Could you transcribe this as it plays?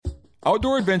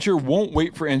Outdoor adventure won't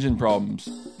wait for engine problems.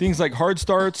 Things like hard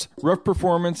starts, rough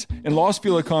performance, and lost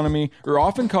fuel economy are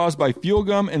often caused by fuel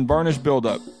gum and varnish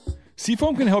buildup.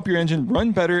 Seafoam can help your engine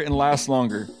run better and last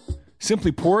longer.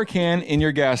 Simply pour a can in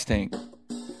your gas tank.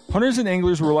 Hunters and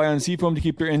anglers rely on Seafoam to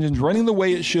keep their engines running the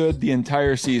way it should the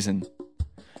entire season.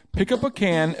 Pick up a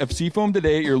can of Seafoam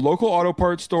today at your local auto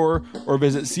parts store or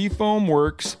visit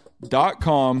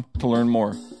seafoamworks.com to learn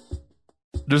more.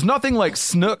 There's nothing like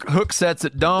snook hook sets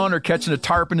at dawn or catching a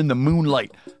tarpon in the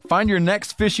moonlight. Find your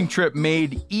next fishing trip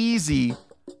made easy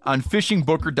on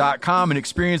fishingbooker.com and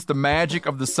experience the magic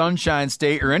of the Sunshine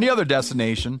State or any other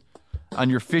destination on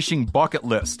your fishing bucket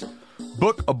list.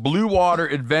 Book a blue water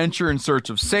adventure in search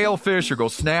of sailfish or go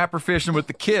snapper fishing with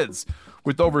the kids.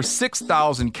 With over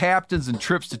 6,000 captains and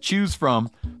trips to choose from,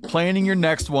 planning your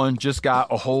next one just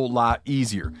got a whole lot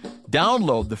easier.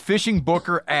 Download the Fishing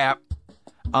Booker app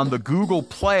on the Google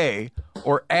Play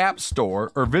or App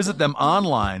Store or visit them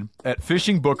online at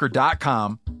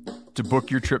fishingbooker.com to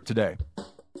book your trip today.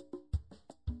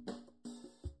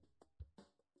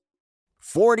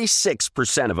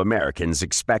 46% of Americans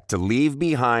expect to leave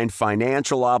behind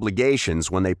financial obligations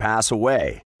when they pass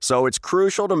away. So it's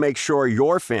crucial to make sure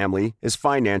your family is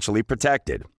financially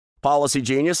protected. Policy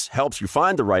Genius helps you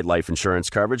find the right life insurance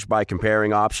coverage by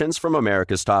comparing options from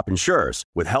America's top insurers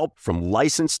with help from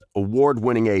licensed,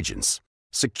 award-winning agents.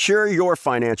 Secure your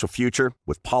financial future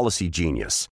with Policy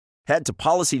Genius. Head to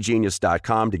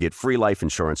policygenius.com to get free life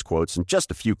insurance quotes in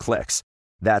just a few clicks.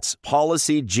 That's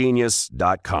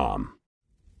policygenius.com.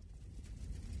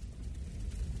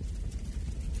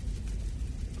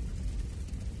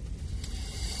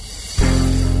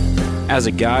 As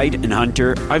a guide and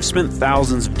hunter, I've spent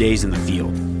thousands of days in the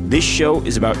field. This show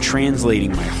is about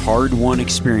translating my hard-won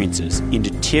experiences into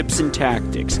tips and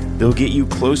tactics that'll get you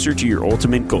closer to your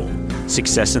ultimate goal,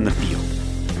 success in the field.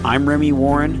 I'm Remy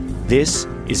Warren. This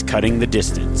is Cutting the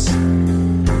Distance.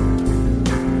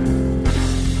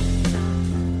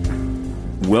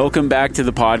 Welcome back to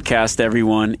the podcast,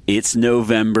 everyone. It's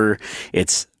November.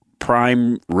 It's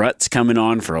prime rut's coming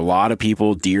on for a lot of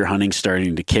people. Deer hunting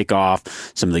starting to kick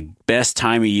off. Some of the best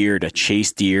time of year to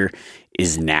chase deer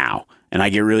is now, and I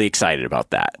get really excited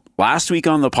about that. Last week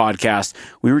on the podcast,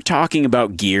 we were talking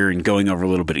about gear and going over a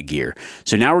little bit of gear.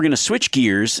 So now we're going to switch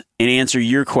gears and answer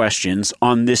your questions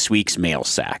on this week's mail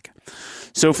sack.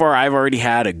 So far, I've already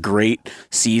had a great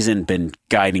season, been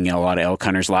guiding a lot of elk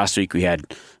hunters. Last week, we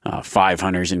had 5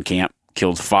 hunters in camp,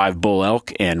 killed 5 bull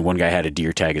elk, and one guy had a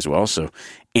deer tag as well.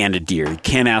 And a deer. You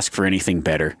can't ask for anything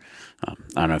better. I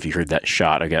don't know if you heard that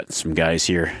shot. I got some guys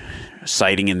here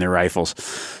sighting in their rifles.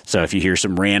 So if you hear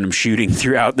some random shooting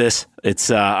throughout this, it's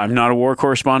I'm not a war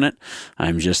correspondent.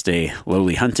 I'm just a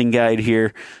lowly hunting guide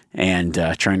here and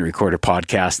trying to record a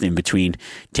podcast in between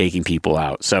taking people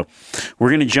out. So we're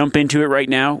going to jump into it right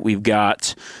now. We've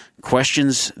got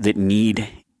questions that need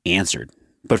answered.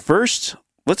 But first,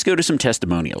 let's go to some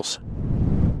testimonials.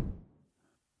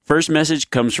 First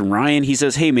message comes from Ryan. He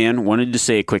says, "Hey man, wanted to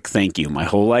say a quick thank you. My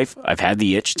whole life, I've had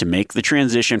the itch to make the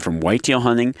transition from whitetail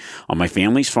hunting on my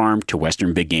family's farm to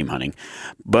western big game hunting.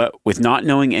 But with not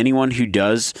knowing anyone who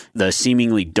does the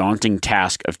seemingly daunting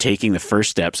task of taking the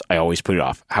first steps, I always put it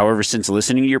off. However, since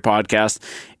listening to your podcast,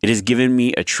 it has given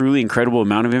me a truly incredible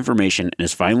amount of information and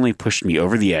has finally pushed me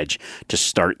over the edge to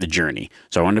start the journey.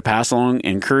 So I wanted to pass along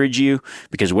and encourage you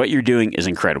because what you're doing is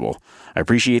incredible." I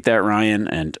appreciate that, Ryan,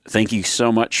 and thank you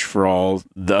so much for all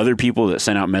the other people that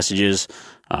sent out messages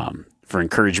for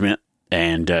encouragement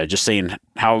and just saying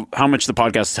how much the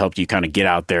podcast has helped you kind of get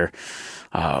out there.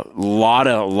 A lot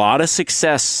of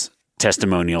success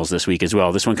testimonials this week as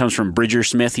well. This one comes from Bridger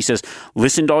Smith. He says,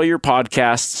 "Listened to all your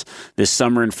podcasts this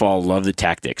summer and fall. Love the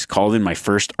tactics. Called in my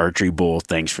first archery bull.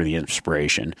 Thanks for the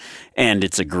inspiration." And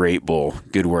it's a great bull.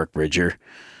 Good work, Bridger.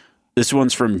 This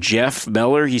one's from Jeff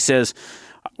Beller. He says,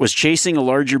 "Was chasing a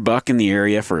larger buck in the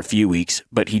area for a few weeks,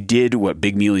 but he did what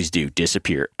big muleys do,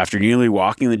 disappear. After nearly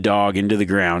walking the dog into the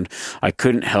ground, I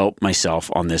couldn't help myself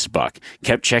on this buck.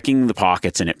 Kept checking the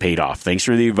pockets and it paid off. Thanks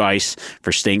for the advice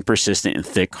for staying persistent in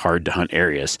thick, hard to hunt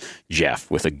areas." Jeff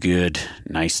with a good,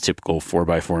 nice, typical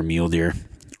 4x4 mule deer.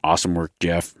 Awesome work,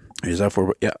 Jeff. Is that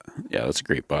 4? Yeah, that's a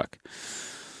great buck.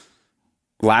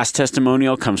 Last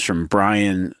testimonial comes from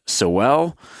Brian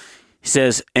Sowell. He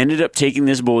says, "Ended up taking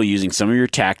this bull using some of your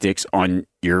tactics on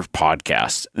your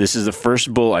podcast. This is the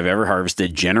first bull I've ever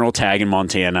harvested, general tag in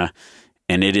Montana,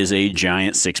 and it is a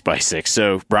giant 6x6.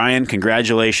 So, Brian,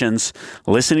 congratulations.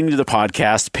 Listening to the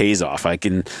podcast pays off.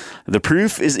 The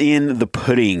proof is in the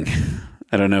pudding.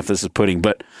 I don't know if this is pudding,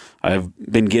 but I've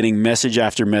been getting message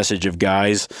after message of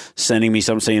guys sending me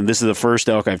something saying, this is the first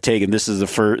elk I've taken. This is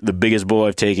the biggest bull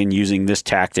I've taken using this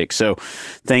tactic. So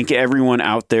thank everyone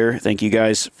out there. Thank you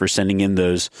guys for sending in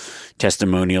those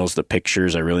testimonials, the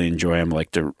pictures. I really enjoy them. I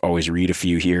like to always read a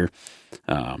few here.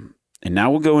 And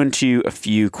now we'll go into a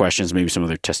few questions. Maybe some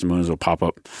other testimonials will pop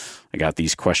up. I got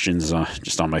these questions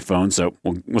just on my phone. So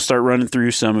we'll start running through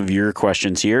some of your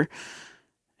questions here,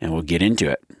 and we'll get into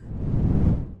it.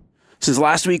 Since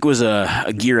last week was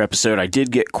a gear episode, I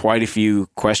did get quite a few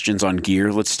questions on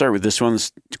gear. Let's start with this one.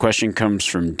 This question comes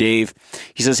from Dave.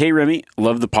 He says, "Hey, Remy,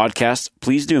 love the podcast.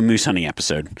 Please do a moose hunting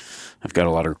episode." I've got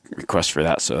a lot of requests for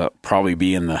that, so that'll probably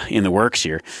be in the works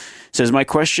here. It says, "My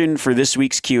question for this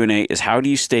week's Q&A is how do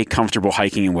you stay comfortable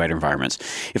hiking in wet environments?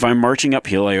 If I'm marching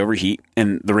uphill, I overheat,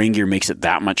 and the rain gear makes it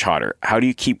that much hotter. How do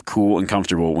you keep cool and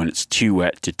comfortable when it's too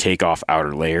wet to take off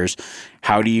outer layers?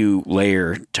 How do you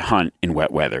layer to hunt in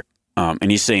wet weather?"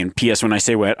 And he's saying, P.S. when I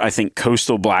say wet, I think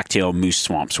coastal blacktail moose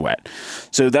swamps wet.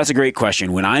 So that's a great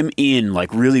question. When I'm in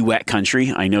like really wet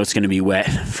country, I know it's going to be wet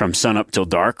from sun up till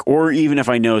dark. Or even if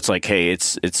I know it's like, hey,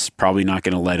 it's probably not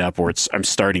going to let up, or I'm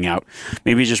starting out.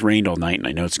 Maybe it just rained all night and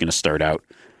I know it's going to start out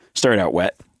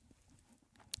wet.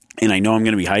 And I know I'm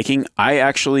going to be hiking. I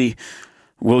actually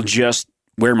will just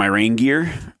wear my rain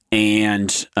gear,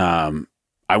 and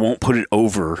I won't put it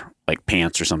over like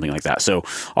pants or something like that. So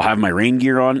I'll have my rain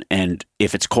gear on, and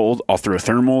if it's cold, I'll throw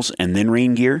thermals and then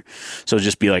rain gear. So it'll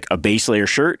just be like a base layer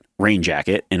shirt, rain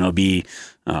jacket, and it'll be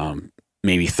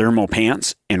maybe thermal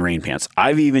pants and rain pants.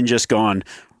 I've even just gone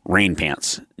rain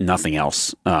pants, nothing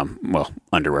else.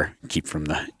 Underwear, keep from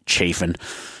the chafing.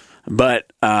 But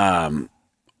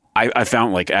I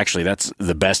found like actually that's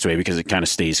the best way because it kind of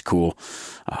stays cool.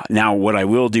 Now, what I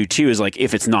will do too is like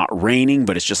if it's not raining,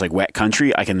 but it's just like wet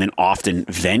country, I can then often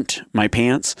vent my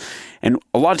pants. And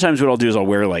a lot of times what I'll do is I'll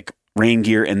wear like rain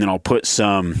gear, and then I'll put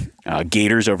some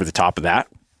gaiters over the top of that.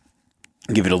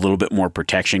 Give it a little bit more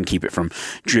protection, keep it from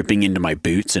dripping into my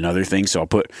boots and other things. So I'll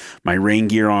put my rain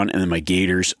gear on and then my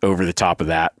gaiters over the top of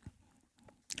that.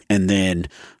 And then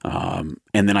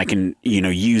I can,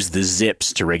 use the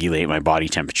zips to regulate my body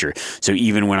temperature. So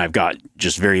even when I've got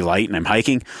just very light and I'm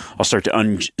hiking, I'll start to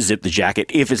unzip the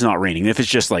jacket if it's not raining. If it's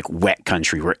just like wet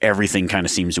country where everything kind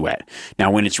of seems wet.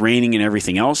 Now, when it's raining and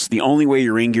everything else, the only way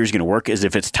your rain gear is going to work is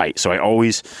if it's tight. So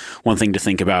one thing to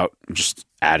think about, just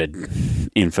added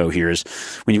info here, is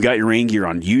when you've got your rain gear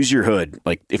on, use your hood.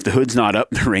 Like if the hood's not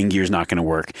up, the rain gear is not going to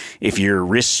work. If your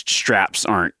wrist straps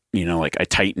aren't, like I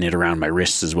tighten it around my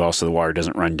wrists as well so the water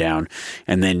doesn't run down.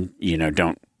 And then,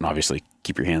 don't obviously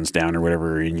keep your hands down or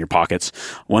whatever in your pockets.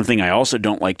 One thing I also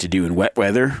don't like to do in wet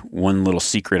weather, one little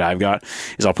secret I've got,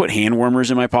 is I'll put hand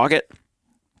warmers in my pocket,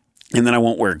 and then I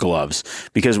won't wear gloves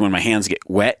because when my hands get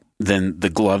wet, then the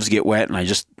gloves get wet, and I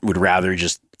just would rather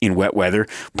just in wet weather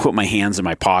put my hands in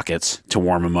my pockets to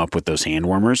warm them up with those hand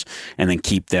warmers and then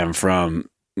keep them from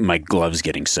my gloves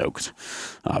getting soaked.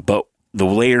 But the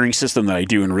layering system that I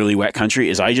do in really wet country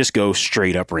is I just go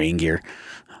straight up rain gear.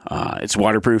 It's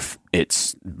waterproof,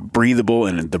 it's breathable,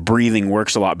 and the breathing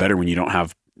works a lot better when you don't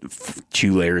have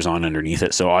two layers on underneath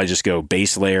it. So I just go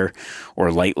base layer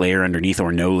or light layer underneath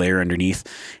or no layer underneath,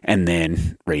 and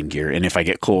then rain gear. And if I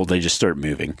get cold, I just start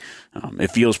moving.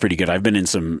 It feels pretty good. I've been in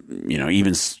some,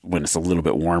 even when it's a little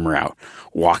bit warmer out,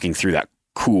 walking through that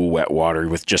cool wet water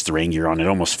with just the rain gear on, it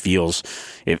almost feels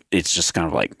it's just kind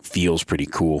of like feels pretty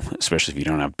cool, especially if you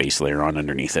don't have base layer on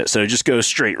underneath it. So just go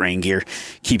straight rain gear,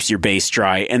 keeps your base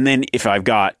dry. And then if I've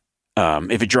got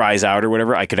if it dries out or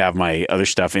whatever, I could have my other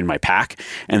stuff in my pack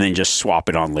and then just swap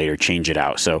it on later, change it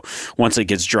out. So once it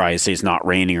gets dry, say it's not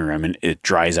raining or it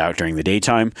dries out during the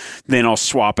daytime, then I'll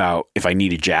swap out, if I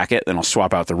need a jacket, then I'll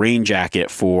swap out the rain jacket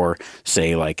for,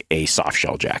 say, like a soft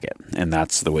shell jacket. And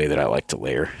that's the way that I like to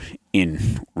layer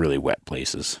in really wet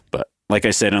places. But like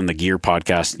I said on the gear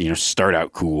podcast, start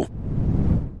out cool.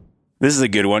 This is a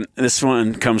good one. This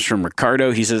one comes from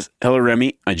Ricardo. He says, "Hello,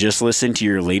 Remy. I just listened to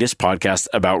your latest podcast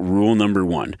about rule number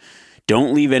 1.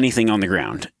 Don't leave anything on the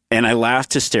ground." And I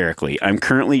laughed hysterically. I'm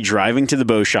currently driving to the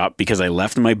bow shop because I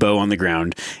left my bow on the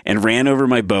ground and ran over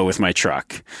my bow with my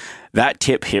truck. That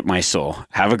tip hit my soul.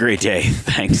 Have a great day.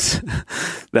 Thanks.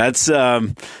 That's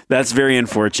very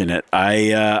unfortunate.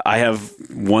 I have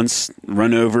once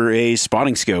run over a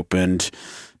spotting scope, and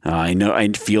I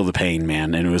feel the pain,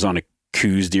 man. And it was on a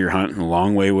Coos deer hunt a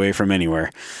long way away from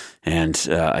anywhere. And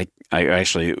I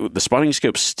actually, the spotting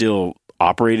scope still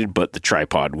operated, but the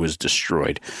tripod was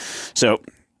destroyed. So,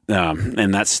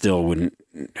 and that still wouldn't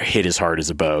hit as hard as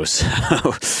a bow.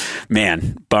 So,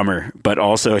 man, bummer, but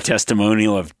also a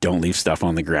testimonial of don't leave stuff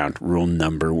on the ground. Rule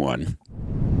number 1.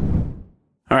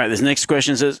 All right, this next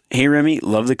question says, "Hey Remy,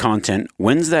 love the content.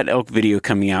 When's that elk video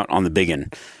coming out on the big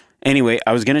end?" Anyway,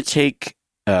 I was going to take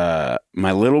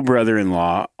my little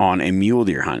brother-in-law on a mule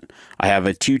deer hunt. I have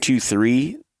a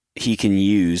 223 he can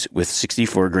use with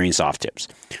 64 grain soft tips.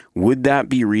 Would that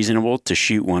be reasonable to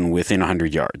shoot one within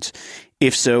 100 yards?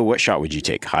 If so, what shot would you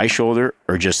take? High shoulder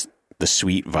or just the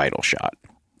sweet vital shot?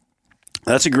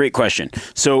 That's a great question.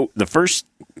 So the first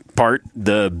part,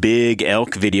 the big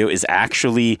elk video, is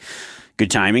actually,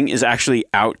 good timing, is actually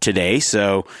out today.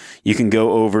 So you can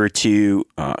go over to,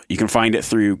 you can find it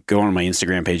through, go on my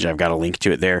Instagram page. I've got a link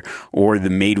to it there, or the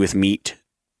Made with Meat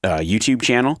YouTube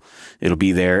channel. It'll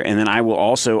be there. And then I will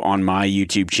also on my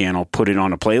YouTube channel put it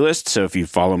on a playlist. So if you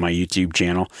follow my YouTube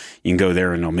channel, you can go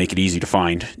there and it'll make it easy to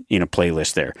find in a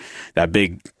playlist there.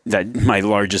 My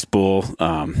largest bull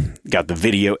got the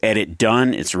video edit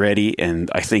done. It's ready. And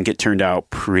I think it turned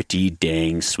out pretty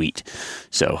dang sweet.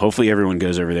 So hopefully everyone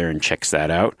goes over there and checks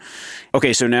that out.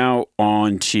 Okay. So now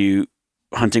on to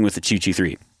hunting with the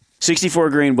 223. 64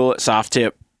 grain bullet, soft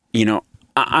tip.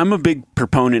 I'm a big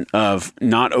proponent of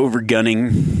not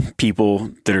overgunning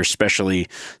people that are especially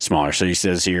smaller. So he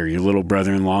says here, your little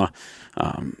brother-in-law,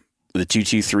 the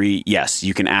 223, yes,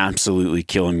 you can absolutely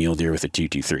kill a mule deer with a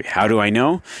 223. How do I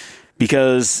know?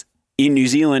 Because in New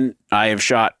Zealand, I have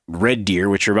shot red deer,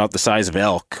 which are about the size of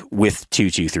elk, with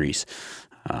 223s.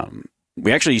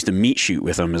 We actually used to meat shoot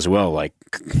with them as well, like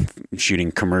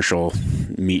shooting commercial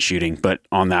meat shooting. But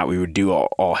on that, we would do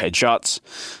all headshots.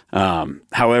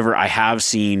 However, I have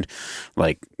seen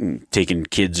like taking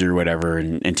kids or whatever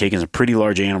and taking some pretty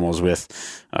large animals with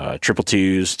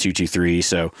 222s, 223.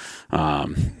 So,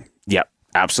 yeah,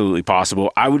 absolutely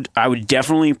possible. I would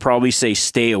definitely probably say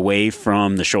stay away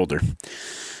from the shoulder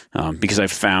because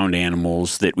I've found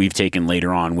animals that we've taken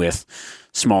later on with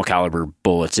small caliber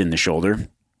bullets in the shoulder.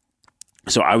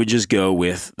 So I would just go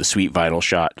with the sweet vital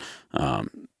shot. A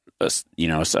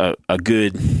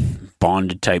good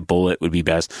bonded type bullet would be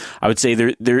best. I would say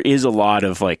there is a lot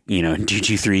of in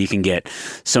 223 you can get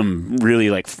some really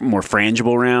like more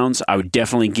frangible rounds. I would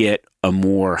definitely get a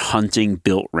more hunting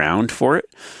built round for it.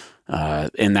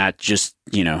 And that just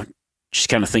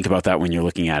kind of think about that when you're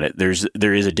looking at it. There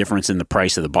is a difference in the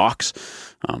price of the box.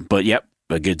 But yep,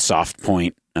 a good soft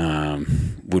point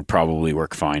would probably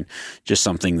work fine. Just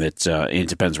something that it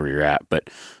depends where you're at, but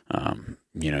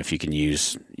if you can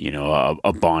use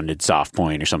a bonded soft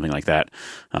point or something like that,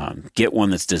 get one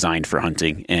that's designed for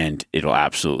hunting, and it'll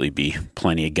absolutely be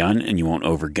plenty of gun, and you won't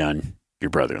overgun your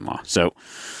brother-in-law. So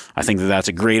I think that's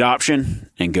a great option,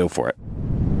 and go for it.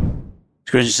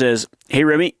 This question says, "Hey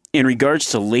Remy, in regards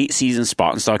to late season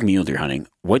spot and stock mule deer hunting,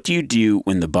 what do you do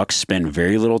when the bucks spend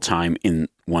very little time in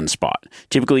one spot?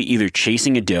 Typically either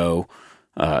chasing a doe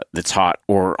that's hot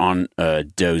or on a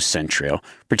doe's scent trail,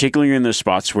 particularly in those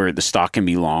spots where the stalk can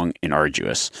be long and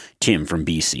arduous." Tim from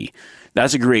BC.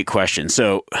 That's a great question.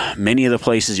 So many of the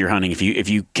places you're hunting, if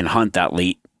you can hunt that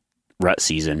late rut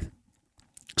season,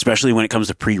 especially when it comes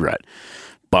to pre-rut,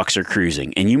 bucks are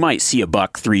cruising, and you might see a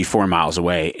buck 3-4 miles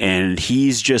away, and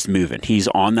he's just moving. He's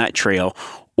on that trail,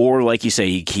 or like you say,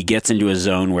 he gets into a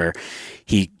zone where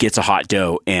he gets a hot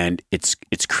doe, and it's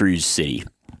cruise city.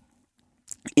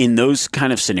 In those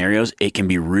kind of scenarios, it can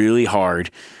be really hard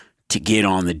to get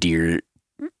on the deer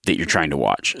that you're trying to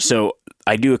watch. So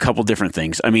I do a couple different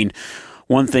things. I mean,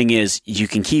 one thing is you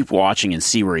can keep watching and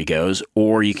see where he goes,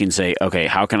 or you can say, okay,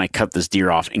 how can I cut this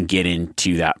deer off and get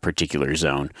into that particular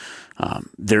zone?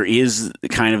 There is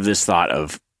kind of this thought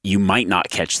of you might not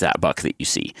catch that buck that you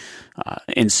see.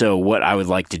 And so what I would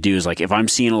like to do is, like, if I'm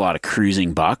seeing a lot of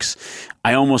cruising bucks,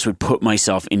 I almost would put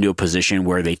myself into a position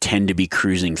where they tend to be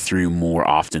cruising through more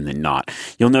often than not.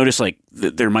 You'll notice like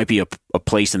there might be a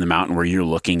place in the mountain where you're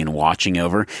looking and watching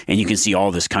over, and you can see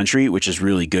all this country, which is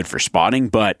really good for spotting,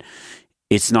 but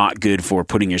it's not good for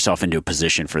putting yourself into a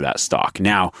position for that stalk.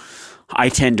 Now, I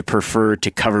tend to prefer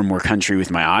to cover more country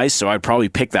with my eyes, so I'd probably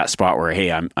pick that spot where,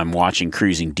 hey, I'm watching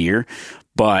cruising deer,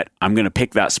 but I'm going to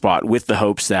pick that spot with the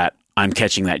hopes that I'm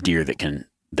catching that deer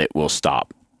that will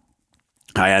stop.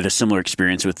 I had a similar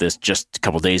experience with this just a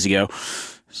couple days ago.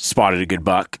 Spotted a good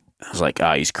buck. I was like,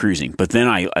 he's cruising. But then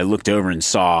I looked over and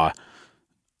saw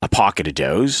a pocket of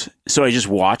does. So I just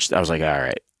watched. I was like, all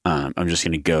right, I'm just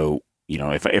going to go.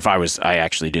 I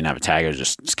actually didn't have a tag. I was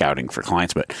just scouting for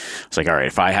clients. But I was like, all right,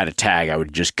 if I had a tag, I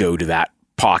would just go to that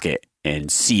pocket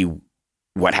and see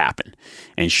what happened.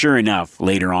 And sure enough,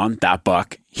 later on, that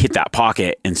buck hit that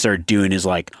pocket and started doing his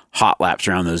like hot laps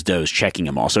around those does, checking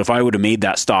them all. So if I would have made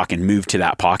that stalk and moved to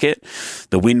that pocket,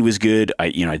 the wind was good.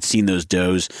 I'd seen those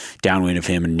does downwind of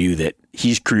him and knew that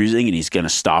he's cruising and he's going to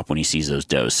stop when he sees those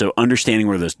does. So understanding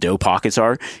where those doe pockets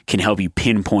are can help you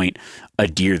pinpoint a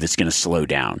deer that's going to slow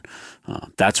down.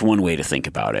 That's one way to think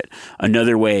about it.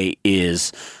 Another way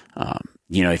is,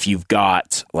 if you've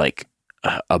got like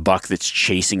a buck that's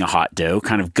chasing a hot doe,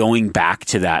 kind of going back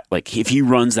to that, like if he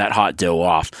runs that hot doe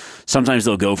off, sometimes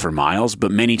they'll go for miles,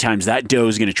 but many times that doe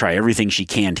is going to try everything she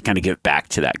can to kind of get back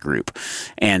to that group.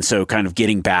 And so kind of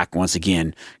getting back once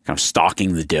again, kind of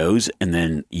stalking the does and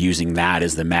then using that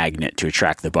as the magnet to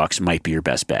attract the bucks might be your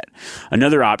best bet.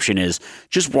 Another option is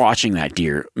just watching that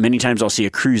deer. Many times I'll see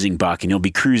a cruising buck and he'll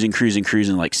be cruising,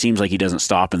 like seems like he doesn't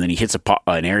stop. And then he hits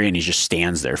an area and he just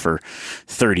stands there for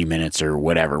 30 minutes or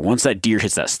whatever. Once that deer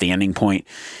hits that standing point,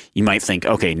 you might think,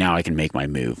 okay, now I can make my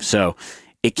move. So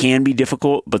it can be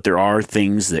difficult, but there are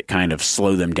things that kind of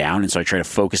slow them down. And so I try to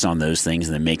focus on those things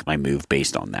and then make my move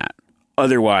based on that.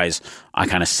 Otherwise, I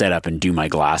kind of set up and do my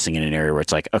glassing in an area where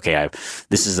it's like, okay,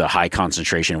 this is a high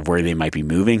concentration of where they might be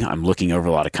moving. I'm looking over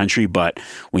a lot of country, but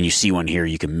when you see one here,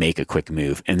 you can make a quick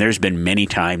move. And there's been many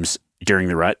times during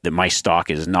the rut that my stalk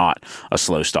is not a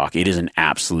slow stalk. It is an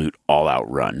absolute all-out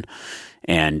run.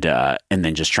 And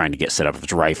then just trying to get set up. If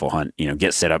it's a rifle hunt,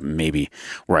 get set up maybe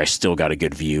where I still got a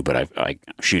good view, but I'm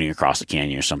shooting across a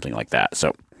canyon or something like that.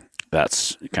 So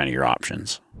that's kind of your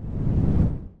options.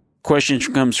 Question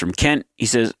comes from Kent. He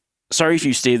says, sorry if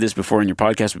you stated this before in your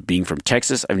podcast, but being from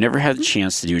Texas, I've never had the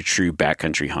chance to do a true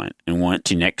backcountry hunt and want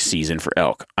to next season for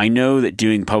elk. I know that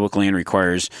doing public land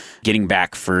requires getting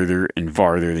back further and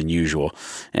farther than usual.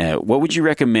 What would you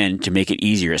recommend to make it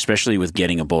easier, especially with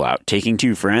getting a bull out? Taking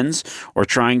two friends or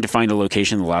trying to find a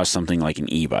location that allows something like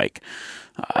an e-bike?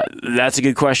 That's a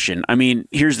good question. I mean,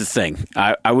 here's the thing.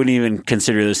 I wouldn't even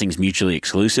consider those things mutually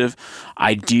exclusive.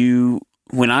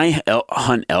 When I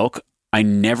hunt elk, I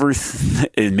never,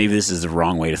 and maybe this is the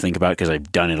wrong way to think about it because I've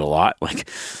done it a lot. Like,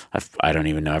 I don't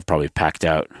even know. I've probably packed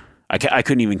out, I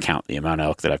couldn't even count the amount of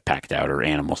elk that I've packed out or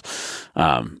animals,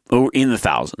 in the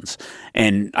thousands.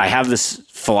 And I have this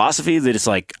philosophy that it's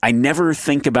like, I never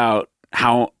think about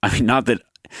not that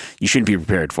you shouldn't be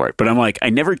prepared for it, but I'm like, I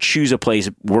never choose a place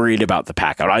worried about the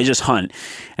pack out. I just hunt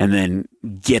and then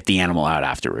get the animal out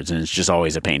afterwards. And it's just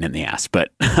always a pain in the ass,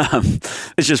 but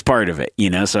it's just part of it,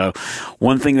 So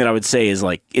one thing that I would say is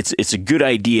like, it's a good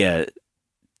idea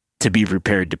to be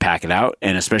prepared to pack it out.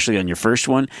 And especially on your first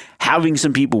one, having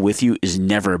some people with you is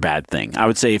never a bad thing. I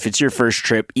would say if it's your first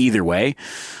trip, either way,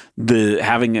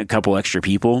 having a couple extra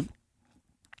people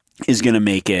is going to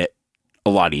make it a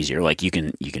lot easier. Like you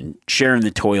can share in the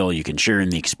toil, you can share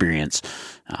in the experience.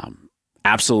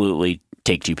 Absolutely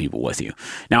take two people with you.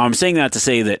 Now I'm saying that to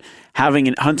say that hunting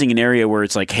an area where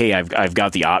it's like, hey, I've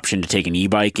got the option to take an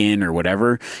e-bike in or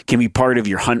whatever can be part of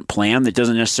your hunt plan. That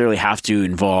doesn't necessarily have to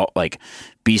involve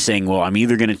be saying, well, I'm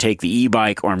either going to take the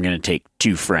e-bike or I'm going to take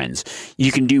two friends.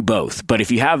 You can do both. But if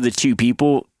you have the two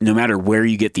people, no matter where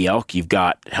you get the elk, you've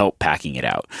got help packing it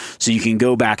out. So you can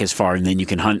go back as far and then you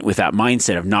can hunt with that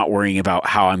mindset of not worrying about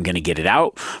how I'm going to get it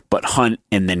out, but hunt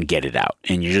and then get it out.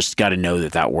 And you just got to know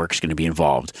that work's going to be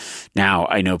involved. Now,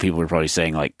 I know people are probably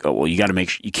saying like, oh, well, you got to make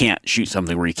sure you can't shoot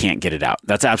something where you can't get it out.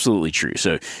 That's absolutely true.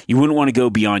 So you wouldn't want to go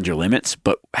beyond your limits,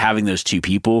 but having those two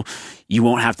people, you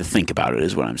won't have to think about it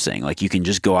is what I'm saying. Like you can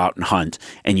just go out and hunt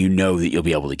and you know that you'll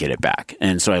be able to get it back.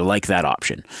 And so I like that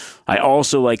option. I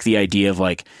also like the idea of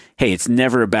like, hey, it's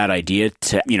never a bad idea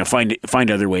to,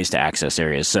 find other ways to access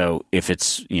areas. So if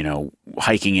it's,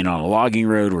 hiking in on a logging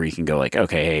road where you can go like,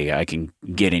 okay, hey, I can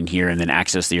get in here and then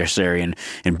access this area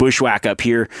and bushwhack up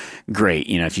here. Great.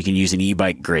 If you can use an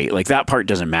e-bike, great. Like that part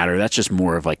doesn't matter. That's just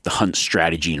more of like the hunt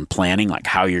strategy and planning, like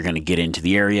how you're going to get into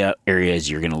the areas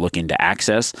you're going to look into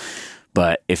access.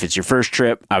 But if it's your first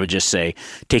trip, I would just say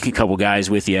take a couple guys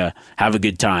with you, have a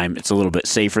good time. It's a little bit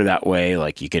safer that way.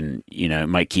 Like you can, it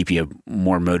might keep you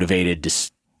more motivated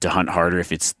to hunt harder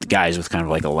if it's the guys with kind of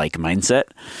like a like mindset.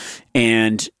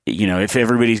 And, if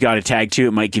everybody's got a tag too,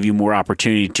 it might give you more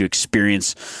opportunity to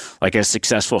experience like a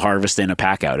successful harvest and a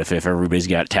pack out. If everybody's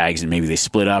got tags and maybe they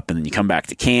split up and then you come back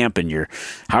to camp and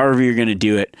however you're going to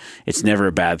do it, it's never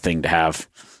a bad thing to have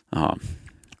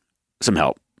some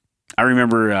help. I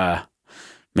remember,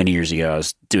 many years ago, I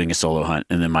was doing a solo hunt,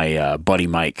 and then my buddy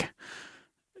Mike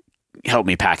helped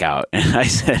me pack out. And I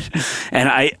said, and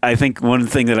I think one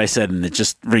thing that I said, and it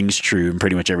just rings true in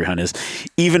pretty much every hunt, is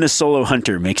even a solo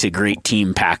hunter makes a great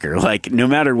team packer. Like no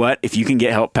matter what, if you can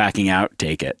get help packing out,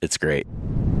 take it. It's great.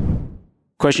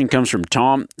 Question comes from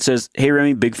Tom. It says, hey,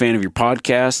 Remy, big fan of your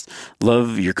podcast.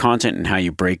 Love your content and how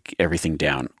you break everything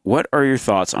down. What are your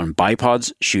thoughts on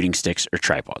bipods, shooting sticks, or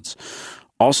tripods?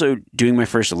 Also, doing my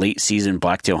first late season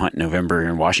blacktail hunt in November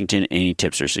in Washington. Any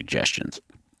tips or suggestions?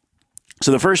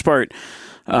 So the first part,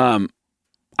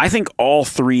 I think all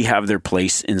three have their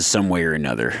place in some way or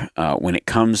another. When it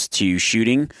comes to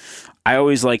shooting, I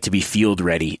always like to be field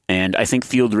ready, and I think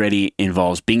field ready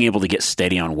involves being able to get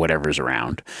steady on whatever's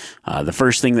around. The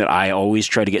first thing that I always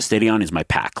try to get steady on is my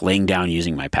pack, laying down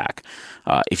using my pack.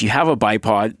 If you have a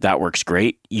bipod, that works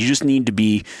great. You just need to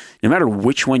be, no matter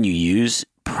which one you use,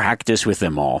 practice with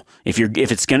them all. If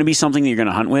it's going to be something that you're going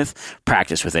to hunt with,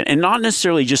 practice with it. And not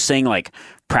necessarily just saying like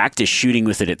practice shooting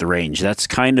with it at the range. That's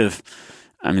kind of,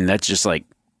 I mean, that's just like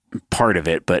part of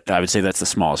it, but I would say that's the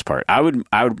smallest part. I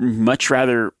would much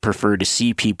rather prefer to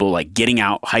see people like getting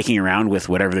out, hiking around with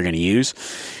whatever they're going to use.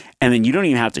 And then you don't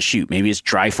even have to shoot. Maybe it's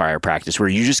dry fire practice where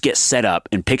you just get set up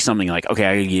and pick something like, okay,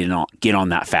 I gotta get on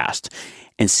that fast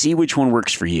and see which one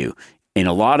works for you. In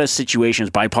a lot of situations,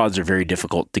 bipods are very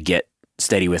difficult to get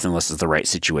steady with unless it's the right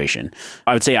situation.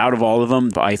 I would say out of all of them,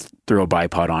 I throw a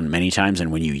bipod on many times.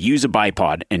 And when you use a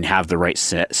bipod and have the right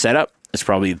setup, it's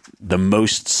probably the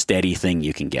most steady thing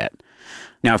you can get.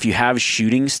 Now, if you have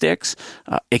shooting sticks,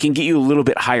 it can get you a little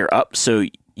bit higher up so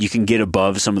you can get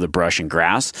above some of the brush and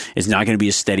grass. It's not going to be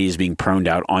as steady as being proned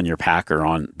out on your pack or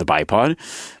on the bipod,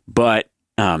 but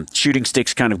shooting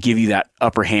sticks kind of give you that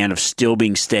upper hand of still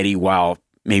being steady while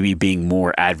maybe being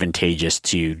more advantageous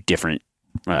to different,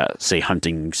 say,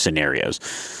 hunting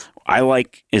scenarios. I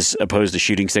like, as opposed to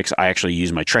shooting sticks, I actually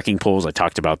use my trekking poles. I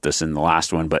talked about this in the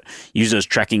last one, but use those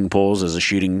trekking poles as a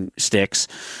shooting sticks.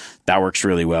 That works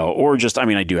really well. Or just, I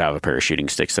mean, I do have a pair of shooting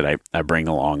sticks that I bring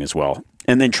along as well.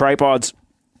 And then tripods,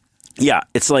 yeah,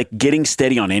 it's like getting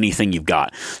steady on anything you've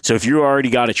got. So if you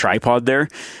already got a tripod there,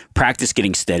 practice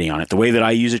getting steady on it. The way that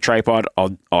I use a tripod,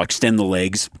 I'll extend the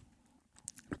legs,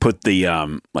 put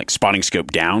the like spotting scope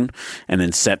down, and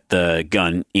then set the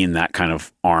gun in that kind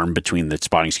of arm between the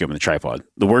spotting scope and the tripod.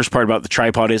 The worst part about the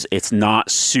tripod is it's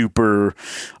not super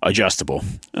adjustable.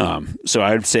 So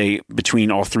I would say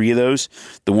between all three of those,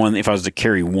 the one, if I was to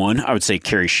carry one, I would say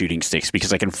carry shooting sticks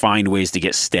because I can find ways to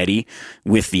get steady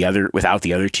with the other, without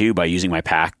the other two by using my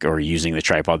pack or using the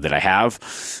tripod that I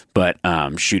have. But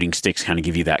shooting sticks kind of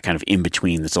give you that kind of in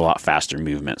between that's a lot faster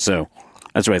movement. So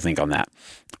that's what I think on that.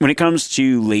 When it comes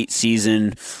to late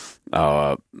season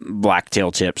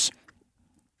blacktail tips,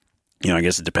 I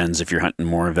guess it depends if you're hunting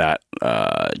more of that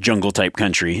jungle type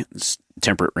country,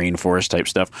 temperate rainforest type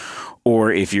stuff,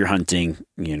 or if you're hunting,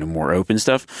 more open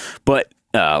stuff. But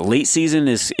late season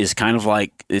is kind of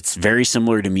like, it's very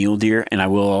similar to mule deer, and I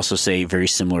will also say very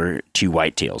similar to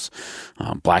whitetails.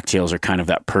 Blacktails are kind of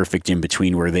that perfect in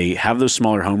between where they have those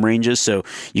smaller home ranges, so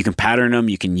you can pattern them.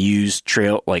 You can use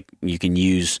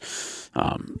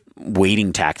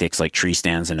wading tactics like tree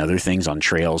stands and other things on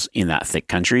trails in that thick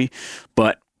country.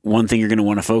 But one thing you're going to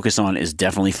want to focus on is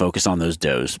definitely focus on those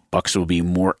does. Bucks will be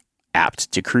more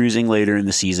apt to cruising later in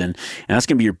the season, and that's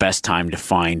going to be your best time to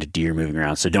find deer moving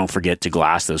around. So don't forget to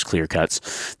glass those clear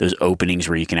cuts, those openings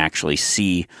where you can actually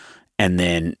see, and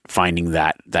then finding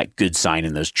that good sign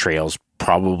in those trails.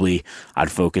 Probably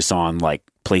I'd focus on like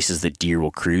places that deer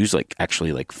will cruise, like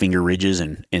actually like finger ridges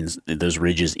and those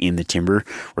ridges in the timber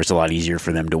where it's a lot easier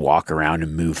for them to walk around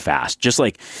and move fast. Just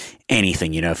like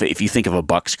anything, if you think of a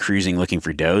buck's cruising looking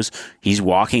for does, he's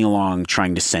walking along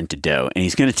trying to scent a doe, and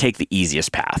he's going to take the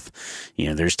easiest path.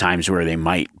 There's times where they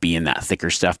might be in that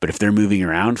thicker stuff, but if they're moving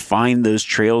around, find those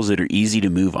trails that are easy to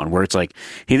move on, where it's like,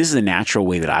 hey, this is a natural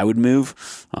way that I would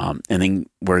move. And then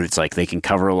where it's like they can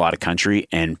cover a lot of country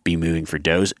and be moving for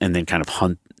does, and then kind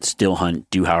of still hunt,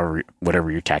 do whatever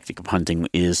your tactic of hunting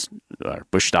is,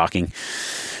 bush stalking,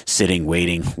 sitting,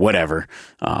 waiting, whatever,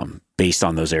 based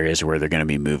on those areas where they're going to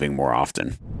be moving more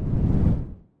often.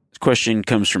 This question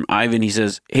comes from Ivan. He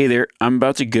says, hey there, I'm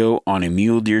about to go on a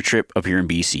mule deer trip up here in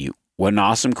BC. What an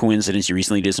awesome coincidence you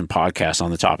recently did some podcasts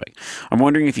on the topic. I'm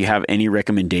wondering if you have any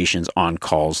recommendations on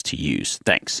calls to use.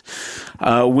 Thanks.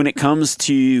 When it comes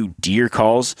to deer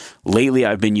calls, lately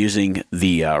I've been using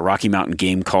the Rocky Mountain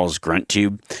Game Calls Grunt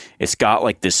Tube. It's got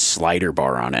like this slider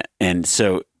bar on it. And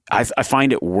so I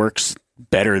find it works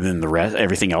better than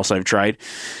everything else I've tried.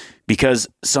 Because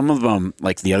some of them,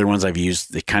 like the other ones I've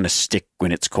used, they kind of stick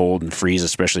when it's cold and freeze,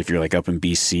 especially if you're like up in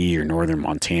BC or northern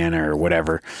Montana or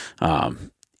whatever.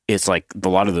 It's like a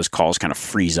lot of those calls kind of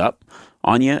freeze up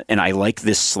on you. And I like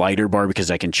this slider bar because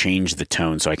I can change the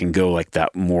tone. So I can go like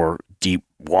that more deep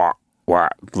wah,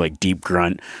 like deep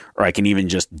grunt, or I can even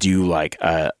just do like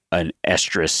an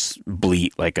estrus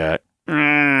bleat, like a,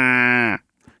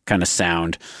 kind of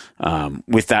sound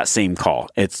with that same call.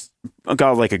 It's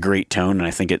got like a great tone, and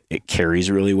I think it carries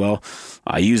really well.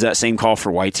 I use that same call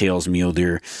for whitetails, mule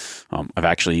deer. I've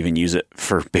actually even used it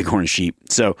for bighorn sheep.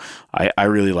 So I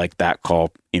really like that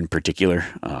call in particular.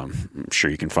 I'm sure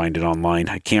you can find it online.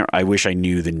 I wish I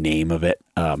knew the name of it,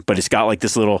 but it's got like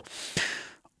this little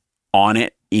on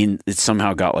it. It's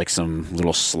somehow got like some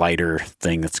little slider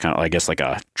thing that's kind of, I guess, like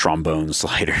a trombone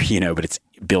slider, but it's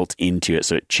built into it.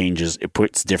 So it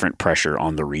puts different pressure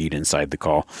on the reed inside the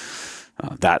call.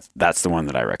 That's the one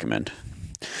that I recommend.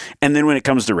 And then when it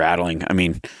comes to rattling, I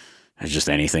mean, it's just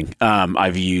anything. I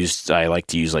like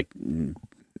to use like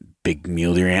big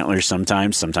mule deer antlers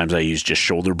sometimes. Sometimes I use just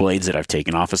shoulder blades that I've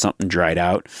taken off of something dried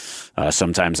out.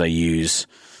 Sometimes I use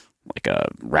like a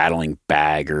rattling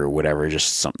bag or whatever,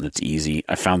 just something that's easy.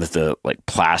 I found that the like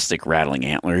plastic rattling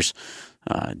antlers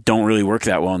don't really work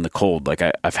that well in the cold. Like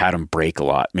I've had them break a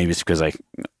lot. Maybe it's because I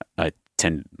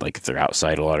tend, like if they're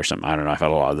outside a lot or something, I don't know, I've had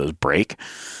a lot of those break.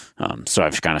 So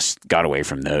I've kind of got away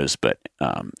from those, but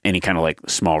any kind of like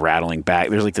small rattling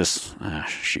bag, there's like this,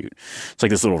 it's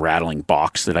like this little rattling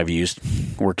box that I've used,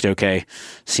 worked okay.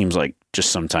 Seems like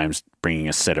just sometimes bringing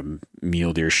a set of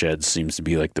mule deer sheds seems to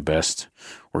be like the best,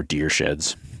 or deer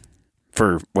sheds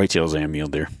for whitetails and mule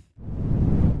deer.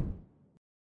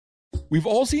 We've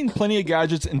all seen plenty of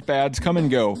gadgets and fads come and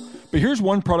go, but here's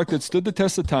one product that stood the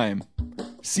test of time: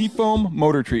 Seafoam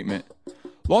Motor Treatment.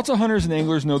 Lots of hunters and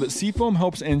anglers know that Seafoam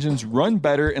helps engines run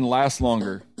better and last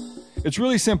longer. It's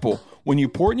really simple. When you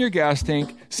pour it in your gas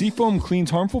tank, Seafoam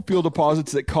cleans harmful fuel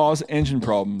deposits that cause engine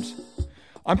problems.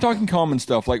 I'm talking common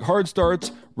stuff like hard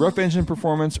starts, rough engine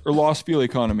performance, or lost fuel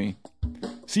economy.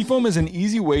 Seafoam is an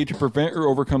easy way to prevent or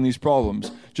overcome these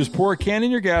problems. Just pour a can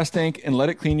in your gas tank and let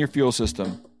it clean your fuel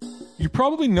system. You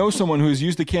probably know someone who has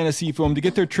used a can of Seafoam to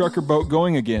get their truck or boat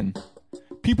going again.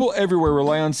 People everywhere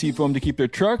rely on Seafoam to keep their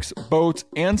trucks, boats,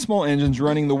 and small engines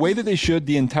running the way that they should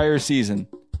the entire season.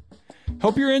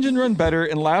 Help your engine run better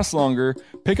and last longer.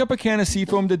 Pick up a can of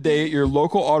Seafoam today at your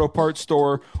local auto parts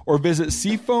store or visit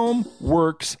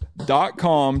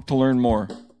seafoamworks.com to learn more.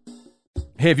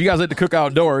 Hey, if you guys like to cook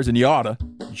outdoors, and you oughta,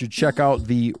 you should check out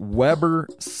the Weber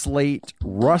Slate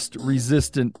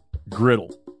rust-resistant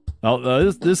griddle. Now,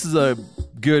 this is a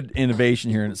good innovation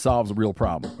here, and it solves a real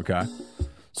problem, okay?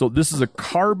 So this is a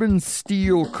carbon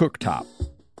steel cooktop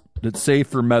that's safe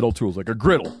for metal tools, like a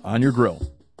griddle on your grill.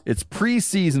 It's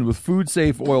pre-seasoned with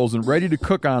food-safe oils and ready to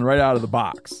cook on right out of the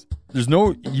box. There's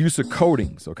no use of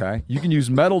coatings, okay? You can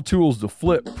use metal tools to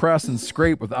flip, press, and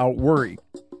scrape without worry.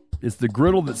 It's the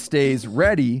griddle that stays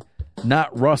ready,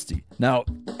 not rusty. Now,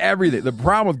 the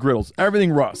problem with griddles,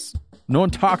 everything rusts. No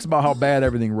one talks about how bad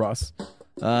everything rusts.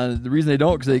 The reason they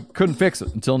don't, because they couldn't fix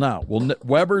it until now. Well,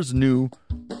 Weber's new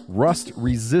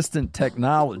rust-resistant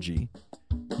technology,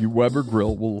 your Weber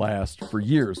grill will last for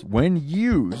years. When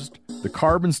used, the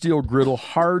carbon steel griddle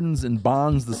hardens and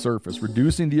bonds the surface,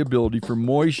 reducing the ability for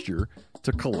moisture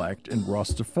to collect and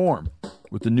rust to form.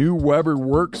 With the new Weber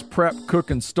Works Prep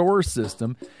Cook and Store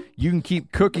system, you can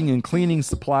keep cooking and cleaning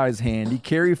supplies handy,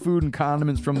 carry food and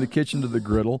condiments from the kitchen to the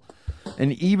griddle,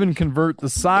 and even convert the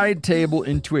side table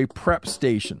into a prep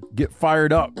station. Get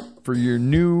fired up for your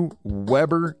new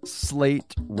Weber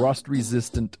Slate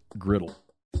rust-resistant griddle.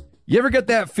 You ever get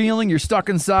that feeling you're stuck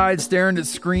inside staring at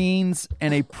screens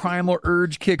and a primal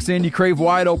urge kicks in? You crave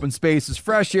wide open spaces,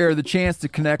 fresh air, the chance to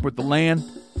connect with the land.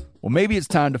 Well, maybe it's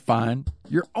time to find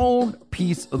your own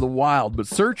piece of the wild, but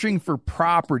searching for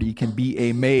property can be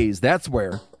a maze. That's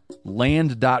where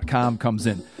Land.com comes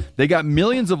in. They got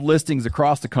millions of listings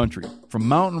across the country, from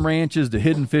mountain ranches to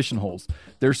hidden fishing holes.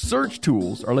 Their search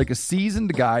tools are like a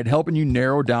seasoned guide helping you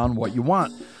narrow down what you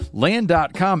want.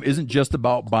 Land.com isn't just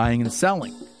about buying and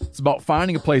selling. It's about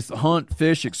finding a place to hunt,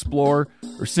 fish, explore,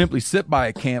 or simply sit by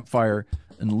a campfire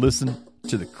and listen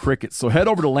to the crickets. So head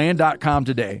over to Land.com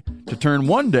today to turn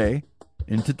one day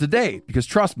into today, because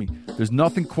trust me, there's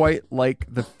nothing quite like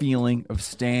the feeling of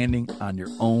standing on your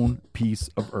own piece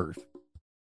of earth.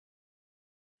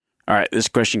 All right, this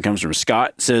question comes from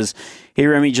Scott. It says, "Hey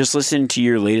Remy, just listened to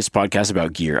your latest podcast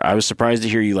about gear. I was surprised to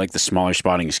hear you like the smaller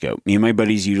spotting scope. Me and my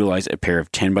buddies utilize a pair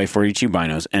of 10x42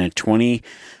 binos and a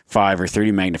 25 or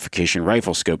 30 magnification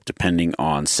rifle scope depending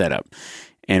on setup,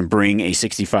 and bring a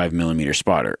 65 millimeter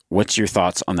spotter. What's your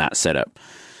thoughts on that setup?"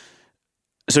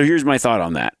 So here's my thought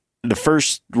on that. The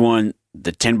first one,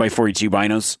 the 10x42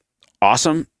 binos,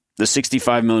 awesome. The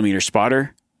 65 millimeter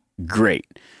spotter, great.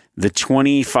 The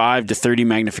 25 to 30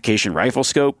 magnification rifle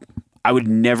scope, I would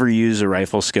never use a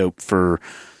rifle scope for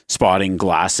spotting,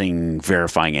 glassing,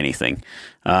 verifying anything.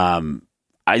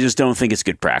 I just don't think it's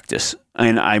good practice.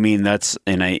 And I mean,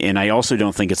 I also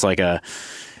don't think it's like a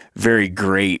very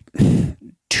great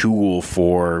tool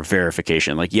for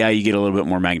verification. Like, yeah, you get a little bit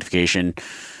more magnification,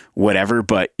 whatever,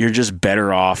 but you're just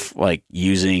better off like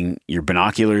using your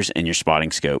binoculars and your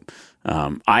spotting scope.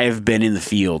 I have been in the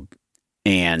field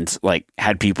and like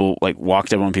had people like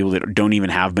walked up on people that don't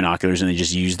even have binoculars and they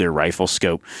just use their rifle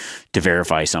scope to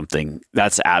verify something.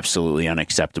 That's absolutely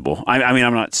unacceptable. I mean,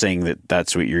 I'm not saying that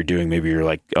that's what you're doing. Maybe you're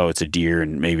like, oh, it's a deer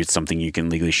and maybe it's something you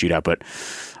can legally shoot at, but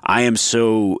I am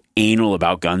so anal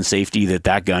about gun safety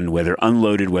that gun, whether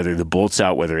unloaded, whether the bolt's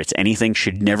out, whether it's anything,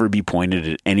 should never be pointed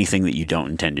at anything that you don't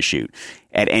intend to shoot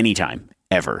at any time,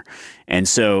 ever. And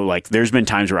so like there's been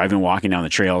times where I've been walking down the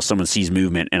trail, someone sees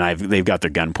movement and they've got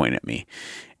their gun pointed at me.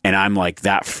 And I'm like,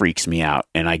 that freaks me out.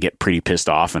 And I get pretty pissed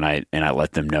off and I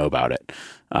let them know about it.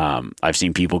 I've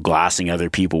seen people glassing other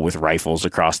people with rifles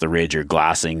across the ridge or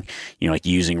glassing, like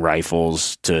using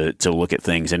rifles to look at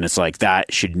things. And it's like,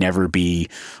 that should never be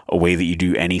a way that you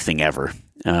do anything ever.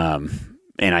 And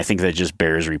I think that just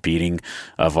bears repeating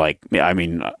of like, I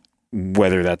mean,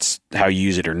 whether that's how you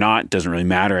use it or not, doesn't really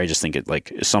matter. I just think it like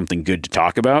is something good to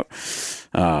talk about,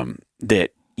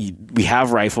 that we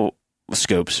have rifle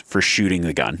scopes for shooting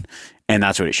the gun. And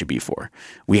that's what it should be for.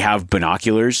 We have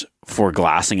binoculars for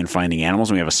glassing and finding animals,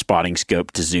 and we have a spotting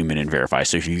scope to zoom in and verify.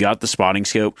 So if you got the spotting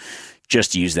scope,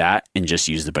 just use that and just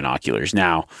use the binoculars.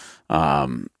 Now,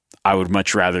 I would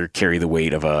much rather carry the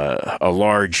weight of a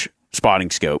large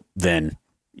spotting scope than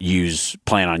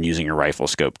plan on using a rifle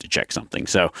scope to check something.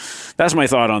 So that's my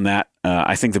thought on that.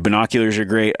 I think the binoculars are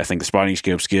great. I think the spotting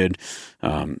scope's good.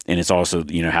 And it's also,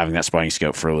 having that spotting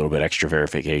scope for a little bit extra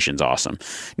verification is awesome.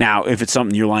 Now, if it's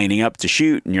something you're lining up to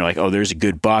shoot and you're like, oh, there's a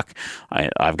good buck,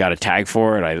 I've got a tag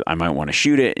for it, I might want to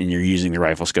shoot it, and you're using the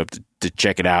rifle scope to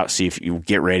check it out, see if you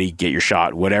get ready, get your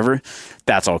shot, whatever,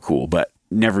 that's all cool. But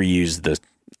never use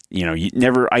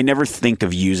I never think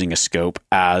of using a scope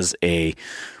as a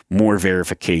more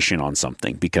verification on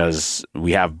something because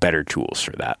we have better tools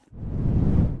for that.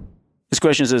 This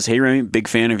question says, hey, Remy, big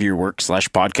fan of your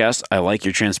work/podcast. I like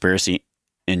your transparency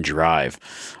and drive.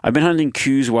 I've been hunting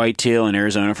Coues whitetail in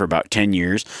Arizona for about 10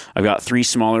 years. I've got 3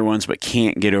 smaller ones, but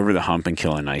can't get over the hump and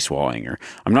kill a nice wallhanger.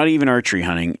 I'm not even archery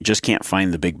hunting, just can't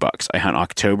find the big bucks. I hunt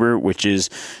October, which is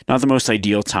not the most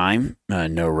ideal time.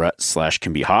 No rut /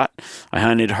 can be hot. I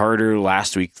hunted harder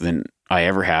last week than I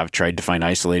ever have, tried to find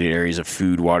isolated areas of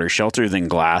food, water, shelter, then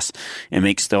glass, and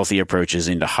make stealthy approaches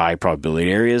into high probability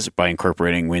areas by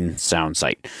incorporating wind, sound,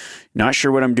 sight. Not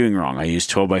sure what I'm doing wrong. I use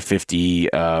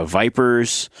 12x50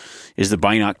 Vipers. Is the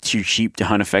binoc too cheap to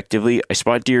hunt effectively? I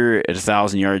spot deer at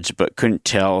 1,000 yards, but couldn't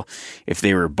tell if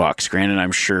they were bucks. Granted,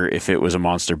 I'm sure if it was a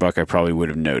monster buck, I probably would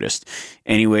have noticed.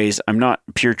 Anyways, I'm not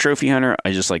a pure trophy hunter.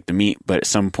 I just like the meat, but at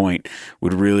some point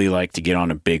would really like to get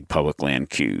on a big public land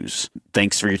Coues.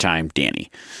 Thanks for your time, Danny.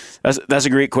 That's a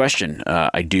great question.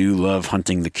 I do love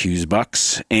hunting the Coues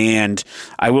bucks, and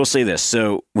I will say this.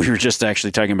 So we were just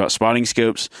actually talking about spotting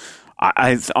scopes.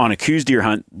 On a Coues deer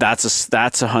hunt,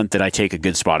 that's a hunt that I take a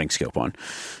good spotting scope on.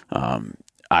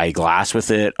 I glass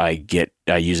with it. I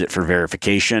use it for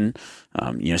verification.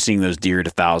 Seeing those deer at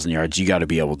 1,000 yards, you got to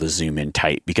be able to zoom in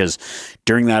tight because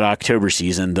during that October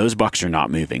season, those bucks are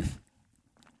not moving.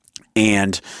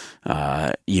 And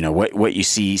what you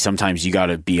see sometimes, you got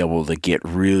to be able to get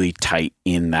really tight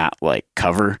in that like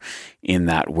cover, in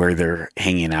that where they're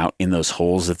hanging out in those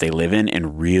holes that they live in,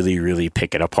 and really, really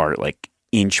pick it apart like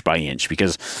inch by inch,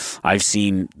 because I've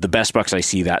seen the best bucks I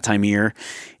see that time of year.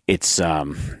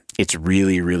 It's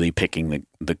really, really picking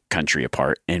the country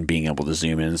apart and being able to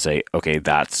zoom in and say, okay,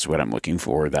 that's what I'm looking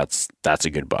for. That's a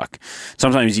good buck.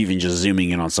 Sometimes even just zooming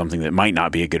in on something that might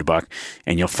not be a good buck,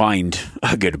 and you'll find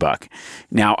a good buck.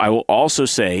 Now, I will also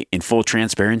say, in full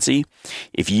transparency,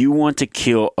 if you want to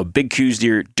kill a big Coues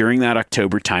deer during that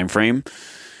October timeframe,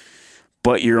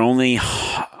 but you're only,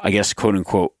 I guess, quote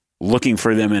unquote, looking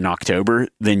for them in October,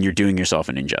 then you're doing yourself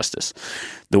an injustice.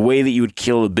 The way that you would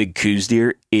kill a big Coues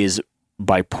deer is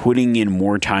by putting in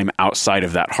more time outside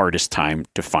of that hardest time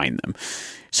to find them.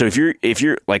 So if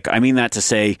you're like, I mean that to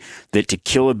say that to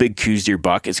kill a big Coues deer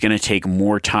buck, it's going to take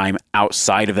more time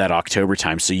outside of that October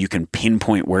time so you can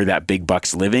pinpoint where that big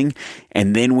buck's living.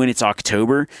 And then when it's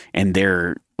October and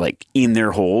they're like in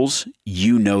their holes,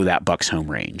 that buck's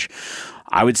home range.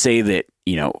 I would say that,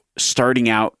 starting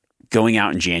out, going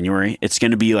out in January, it's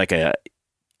going to be like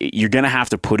you're going to have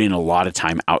to put in a lot of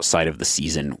time outside of the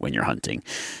season when you're hunting.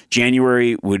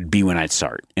 January would be when I'd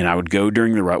start, and I would go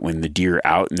during the rut when the deer are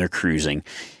out and they're cruising,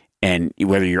 and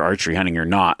whether you're archery hunting or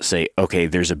not, say, okay,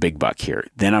 there's a big buck here.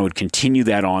 Then I would continue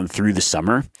that on through the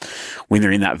summer when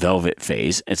they're in that velvet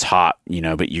phase. It's hot,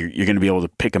 but you're going to be able to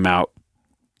pick them out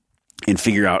and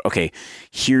figure out, okay,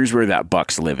 here's where that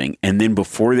buck's living. And then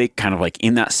before they kind of like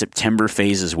in that September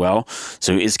phase as well.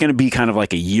 So it's going to be kind of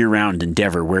like a year-round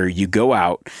endeavor where you go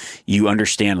out, you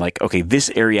understand like, okay, this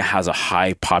area has a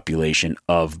high population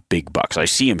of big bucks. I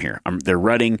see them here. They're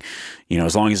rutting,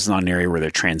 as long as it's not an area where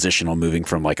they're transitional, moving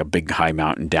from like a big high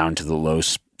mountain down to the low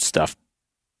stuff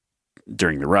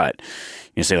during the rut.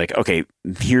 You say like, okay,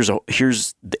 here's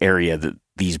the area that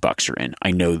these bucks are in.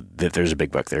 I know that there's a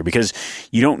big buck there, because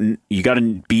you got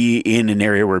to be in an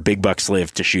area where big bucks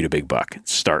live to shoot a big buck.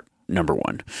 Start number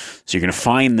one. So you're going to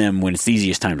find them when it's the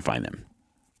easiest time to find them.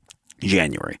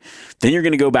 January. Then you're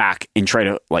going to go back and try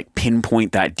to like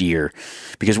pinpoint that deer,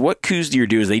 because what Coues deer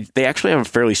do is they actually have a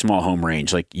fairly small home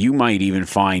range. Like you might even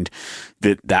find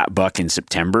that buck in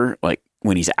September, like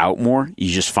when he's out more,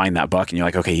 you just find that buck and you're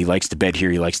like, okay, he likes to bed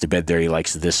here, he likes to bed there, he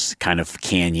likes this kind of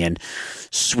canyon.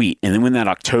 Sweet. And then when that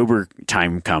October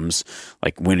time comes,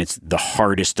 like when it's the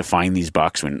hardest to find these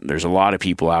bucks, when there's a lot of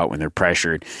people out, when they're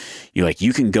pressured,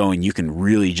 you can go and you can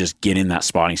really just get in that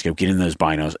spotting scope, get in those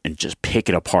binos and just pick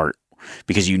it apart,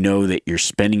 because you know that you're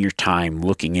spending your time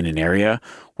looking in an area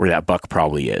where that buck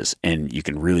probably is, and you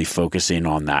can really focus in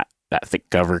on that thick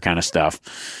cover kind of stuff.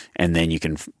 And then you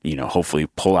can, hopefully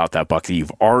pull out that buck that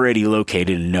you've already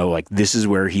located and know like, this is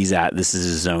where he's at. This is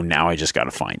his zone. Now I just got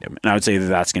to find him. And I would say that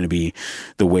that's going to be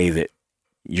the way that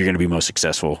you're going to be most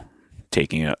successful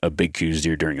taking a big Coues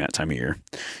deer during that time of year.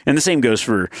 And the same goes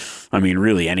for,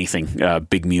 really anything.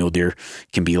 Big mule deer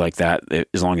can be like that,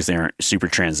 as long as they aren't super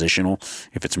transitional.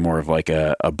 If it's more of like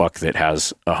a buck that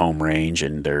has a home range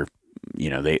and they're,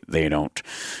 they don't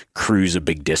cruise a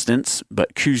big distance.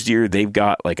 But Coues deer, they've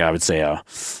got like, I would say a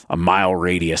mile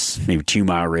radius, maybe 2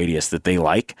 mile radius that they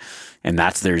like, and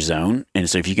that's their zone. And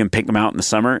so if you can pick them out in the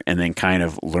summer and then kind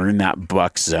of learn that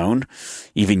buck's zone,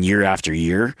 even year after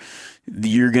year,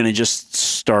 you're going to just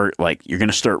start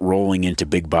rolling into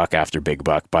big buck after big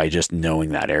buck by just knowing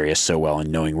that area so well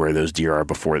and knowing where those deer are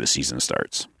before the season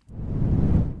starts.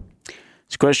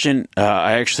 This question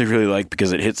I actually really like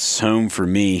because it hits home for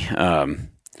me.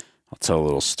 I'll tell a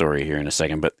little story here in a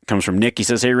second, but it comes from Nick. He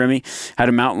says, "Hey, Remy, had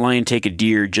a mountain lion take a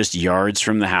deer just yards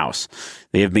from the house.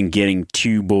 They have been getting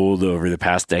too bold over the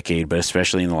past decade, but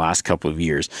especially in the last couple of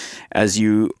years. As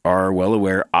you are well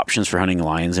aware, options for hunting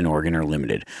lions in Oregon are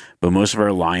limited, but most of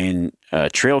our lion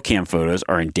trail cam photos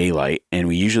are in daylight, and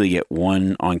we usually get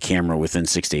one on camera within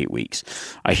 6 to 8 weeks.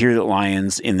 I hear that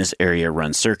lions in this area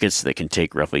run circuits that can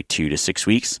take roughly 2 to 6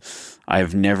 weeks.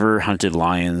 I've never hunted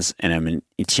lions, and I'm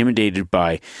intimidated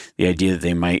by the idea that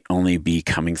they might only be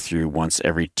coming through once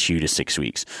every 2 to 6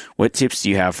 weeks. What tips do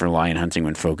you have for lion hunting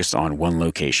when focused on one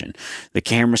location? The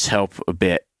cameras help a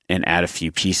bit and add a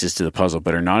few pieces to the puzzle,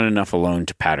 but are not enough alone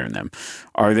to pattern them.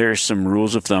 Are there some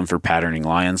rules of thumb for patterning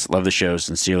lions? Love the show.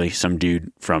 Sincerely, some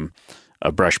dude from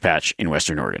a brush patch in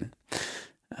Western Oregon."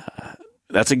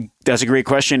 That's a great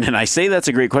question, and I say that's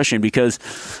a great question because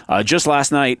just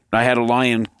last night I had a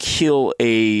lion kill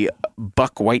a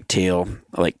buck whitetail,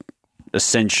 like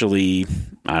essentially,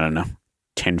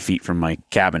 10 feet from my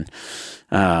cabin.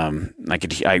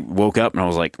 I woke up and I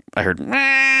was like, I heard,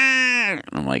 and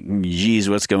I'm like, geez,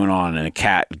 what's going on? And a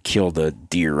cat killed a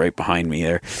deer right behind me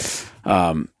there.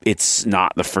 It's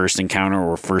not the first encounter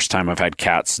or first time I've had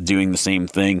cats doing the same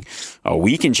thing.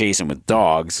 We can chase them with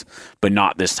dogs, but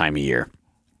not this time of year.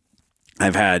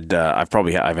 I've had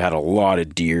a lot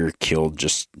of deer killed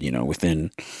just, within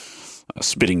a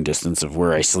spitting distance of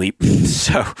where I sleep.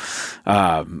 So,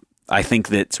 I think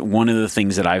that one of the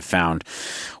things that I've found,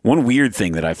 one weird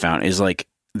thing that I've found is like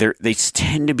they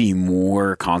tend to be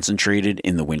more concentrated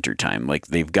in the wintertime. Like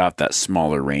they've got that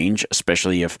smaller range,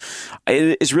 especially if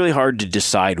it's really hard to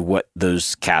decide what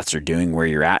those cats are doing where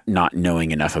you're at, not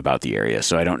knowing enough about the area.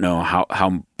 So I don't know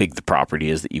how big the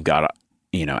property is that you've got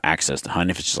access to hunt,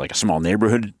 if it's just like a small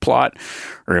neighborhood plot,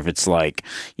 or if it's like,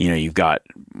 you've got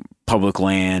public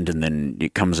land and then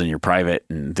it comes in your private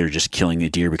and they're just killing the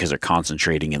deer because they're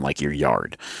concentrating in like your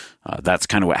yard. That's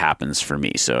kind of what happens for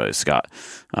me. So it's got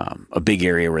a big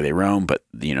area where they roam, but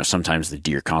sometimes the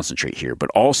deer concentrate here, but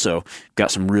also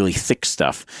got some really thick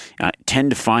stuff. I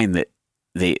tend to find that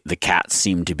the cats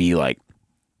seem to be like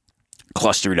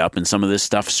clustered up in some of this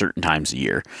stuff certain times a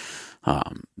year.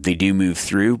 They do move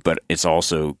through, but it's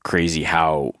also crazy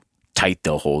how tight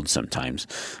they'll hold sometimes.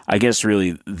 I guess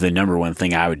really the number one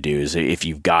thing I would do is if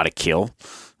you've got a kill,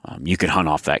 you could hunt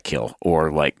off that kill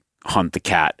or like hunt the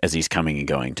cat as he's coming and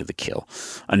going to the kill.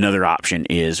 Another option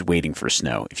is waiting for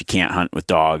snow. If you can't hunt with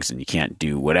dogs and you can't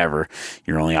do whatever,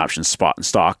 your only option is spot and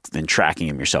stalk, then tracking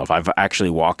him yourself. I've actually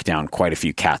walked down quite a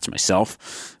few cats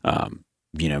myself.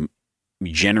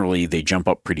 Generally they jump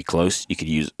up pretty close. You could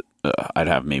use I'd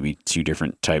have maybe 2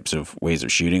 different types of ways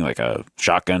of shooting, like a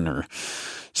shotgun or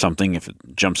something if it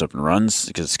jumps up and runs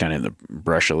because it's kind of in the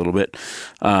brush a little bit,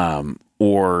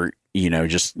 or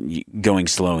just going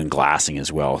slow and glassing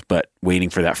as well, but waiting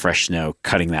for that fresh snow,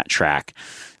 cutting that track,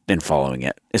 then following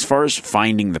it. As far as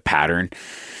finding the pattern,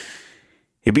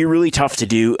 it'd be really tough to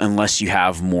do unless you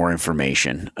have more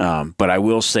information. But I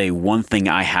will say one thing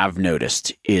I have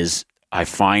noticed is I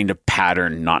find a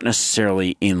pattern not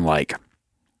necessarily in like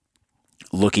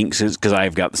looking, because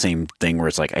I've got the same thing where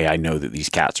it's like, hey, I know that these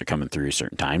cats are coming through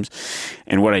certain times.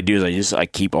 And what I do is I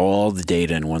keep all the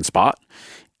data in one spot,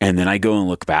 and then I go and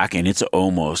look back, and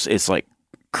it's like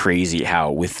crazy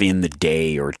how within the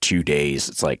day or 2 days,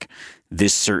 it's like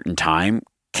this certain time,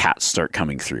 cats start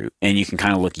coming through. And you can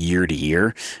kind of look year to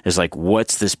year as like,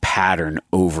 what's this pattern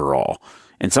overall?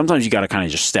 And sometimes you got to kind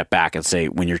of just step back and say,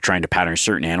 when you're trying to pattern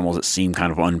certain animals that seem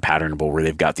kind of unpatternable, where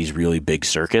they've got these really big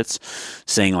circuits,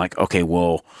 saying like, okay,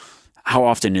 well, how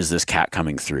often is this cat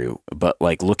coming through? But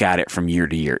like, look at it from year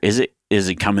to year. Is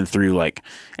it coming through like,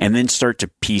 and then start to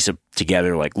piece it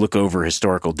together, like look over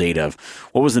historical data of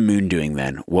what was the moon doing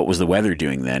then? What was the weather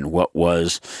doing then?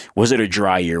 Was it a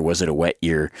dry year? Was it a wet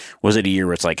year? Was it a year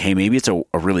where it's like, hey, maybe it's a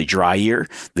really dry year,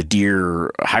 the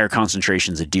deer, higher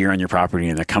concentrations of deer on your property,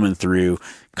 and they're coming through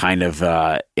kind of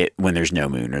when there's no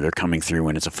moon, or they're coming through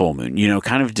when it's a full moon,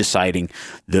 kind of deciding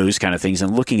those kind of things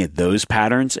and looking at those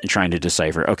patterns and trying to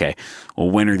decipher, okay, well,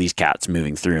 when are these cats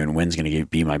moving through, and when's going to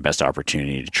be my best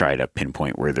opportunity to try to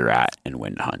pinpoint where they're at and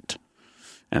when to hunt.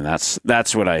 And that's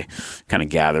what I kind of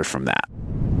gather from that.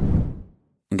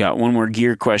 Got one more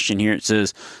gear question here. It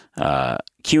says,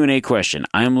 Q&A question.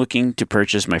 I am looking to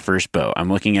purchase my first bow.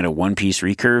 I'm looking at a one-piece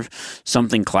recurve,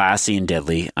 something classy and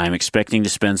deadly. I'm expecting to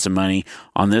spend some money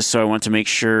on this, so I want to make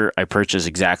sure I purchase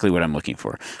exactly what I'm looking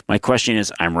for. My question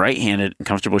is, I'm right-handed and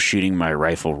comfortable shooting my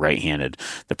rifle right-handed.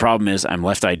 The problem is I'm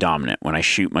left-eye dominant. When I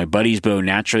shoot my buddy's bow,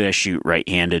 naturally I shoot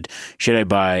right-handed. Should I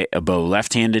buy a bow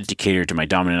left-handed to cater to my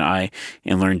dominant eye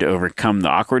and learn to overcome the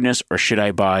awkwardness, or should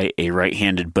I buy a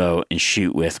right-handed bow and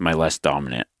shoot with my less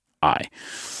dominant eye?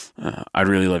 I'd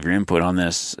really love your input on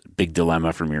this. Big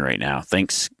dilemma for me right now.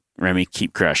 Thanks, Remy.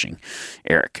 Keep crushing.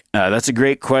 Eric. That's a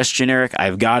great question, Eric.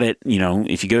 I've got it.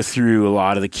 If you go through a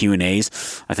lot of the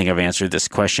Q&As, I think I've answered this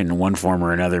question in one form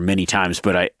or another many times,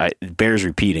 but it bears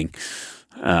repeating.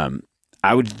 I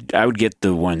would get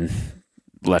the one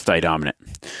left eye dominant.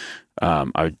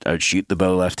 I would shoot the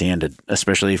bow left-handed,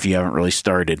 especially if you haven't really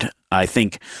started. I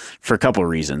think for a couple of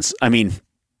reasons. I mean,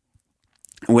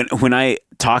 when I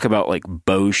talk about like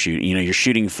bow shooting, you're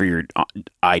shooting for your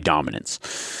eye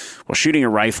dominance. Well, shooting a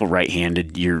rifle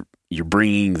right-handed, you're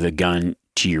bringing the gun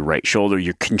to your right shoulder.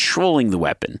 You're controlling the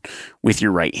weapon with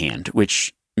your right hand,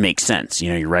 which makes sense.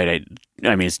 Your right eye,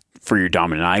 I mean, it's for your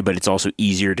dominant eye, but it's also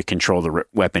easier to control the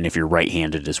weapon if you're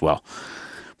right-handed as well.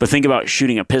 But think about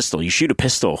shooting a pistol. You shoot a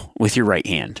pistol with your right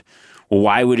hand. Well,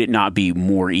 why would it not be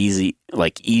more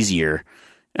easier?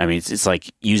 I mean, it's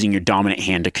like using your dominant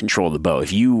hand to control the bow.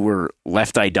 If you were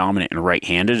left eye dominant and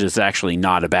right-handed, it's actually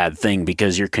not a bad thing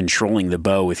because you're controlling the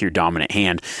bow with your dominant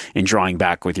hand and drawing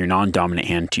back with your non-dominant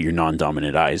hand to your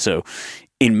non-dominant eye. So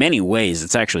in many ways,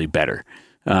 it's actually better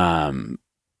to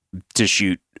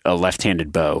shoot a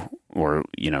left-handed bow or,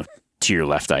 to your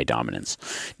left eye dominance.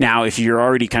 Now, if you're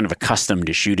already kind of accustomed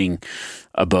to shooting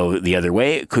a bow the other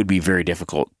way, it could be very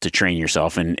difficult to train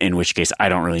yourself, in which case I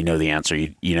don't really know the answer,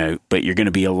 but you're going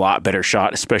to be a lot better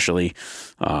shot, especially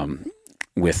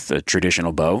with a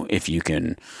traditional bow, if you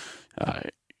can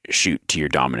shoot to your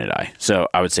dominant eye. So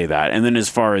I would say that. And then as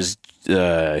far as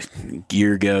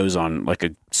gear goes on like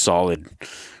a solid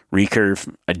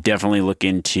recurve, I definitely look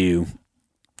into,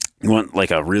 you want like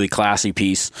a really classy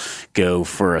piece, go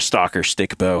for a Stalker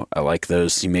stick bow. I like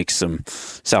those. He makes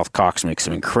South Cox makes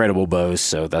some incredible bows,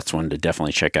 so that's one to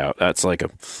definitely check out. That's like a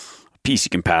piece you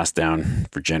can pass down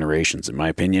for generations, in my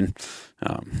opinion.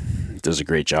 Does a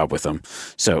great job with them.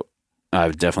 So I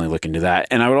would definitely look into that.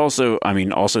 And I would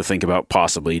also think about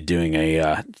possibly doing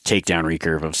a takedown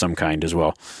recurve of some kind as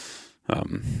well.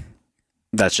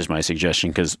 That's just my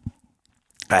suggestion, because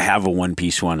I have a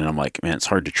one-piece one, and I'm like, man, it's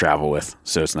hard to travel with,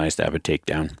 so it's nice to have a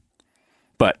takedown.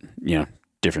 But,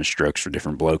 different strokes for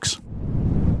different blokes.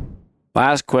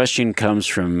 Last question comes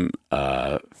from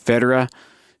Federa.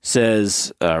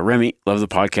 Says, Remy, love the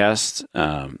podcast.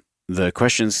 The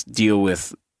questions deal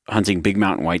with hunting big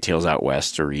mountain whitetails out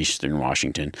west or eastern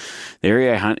Washington. The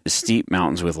area I hunt is steep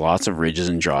mountains with lots of ridges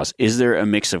and draws. Is there a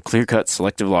mix of clear-cut,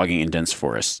 selective logging, and dense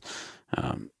forests?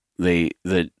 The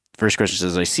first question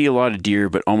says, I see a lot of deer,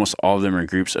 but almost all of them are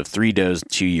groups of 3 does,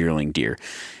 2 yearling deer.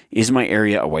 Is my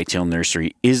area a whitetail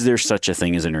nursery? Is there such a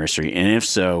thing as a nursery? And if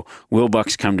so, will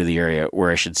bucks come to the area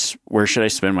where should I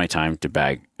spend my time to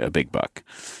bag a big buck?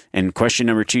 And question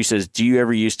number 2 says, do you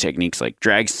ever use techniques like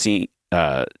drags,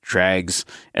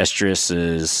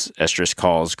 estrus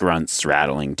calls, grunts,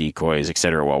 rattling, decoys,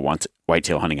 etc. while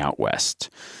whitetail hunting out west?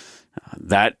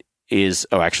 This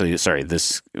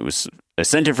was I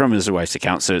sent it from his wife's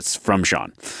account, so it's from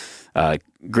Sean.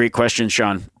 Great question,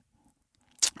 Sean.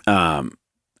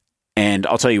 And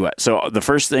I'll tell you what. So the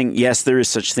first thing, yes, there is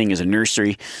such thing as a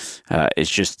nursery.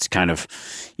 It's just kind of,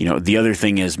 the other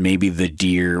thing is maybe the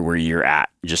deer where you're at.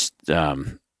 Just,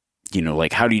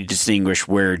 like how do you distinguish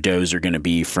where does are going to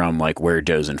be from like where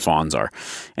does and fawns are?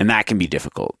 And that can be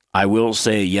difficult. I will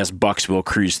say, yes, bucks will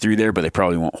cruise through there, but they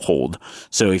probably won't hold.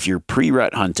 So if you're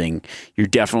pre-rut hunting, you're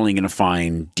definitely going to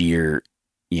find deer,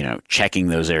 checking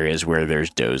those areas where there's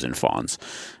does and fawns.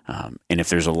 And if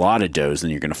there's a lot of does,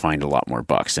 then you're going to find a lot more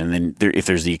bucks. And then if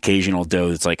there's the occasional doe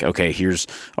that's like, okay, here's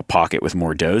a pocket with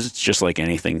more does, it's just like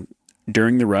anything.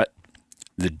 During the rut,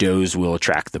 the does will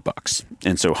attract the bucks.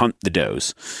 And so hunt the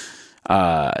does.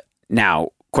 Now,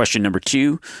 question number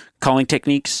 2, calling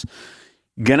techniques.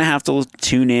 Gonna have to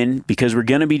tune in because we're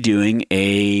gonna be doing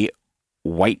a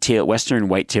Western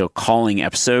whitetail calling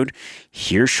episode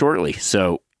here shortly.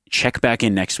 So check back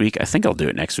in next week. I think I'll do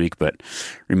it next week, but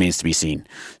remains to be seen.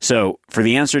 So for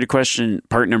the answer to question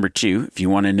part number 2, if you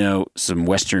want to know some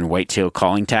Western whitetail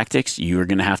calling tactics, you are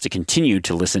going to have to continue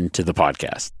to listen to the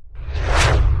podcast.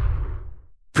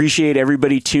 Appreciate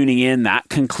everybody tuning in. That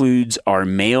concludes our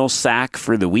mail sack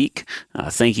for the week.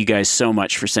 Thank you guys so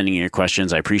much for sending in your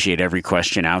questions. I appreciate every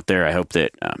question out there. I hope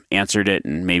that answered it,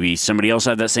 and maybe somebody else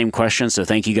had that same question. So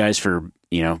thank you guys for,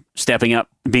 stepping up,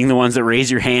 being the ones that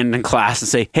raise your hand in class and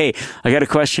say, hey, I got a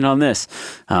question on this,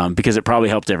 because it probably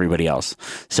helped everybody else.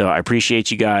 So I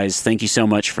appreciate you guys. Thank you so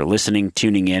much for listening,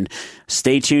 tuning in.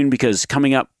 Stay tuned because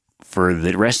coming up for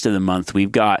the rest of the month,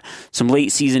 we've got some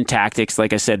late season tactics.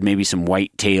 Like I said, maybe some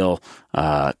whitetail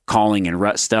calling and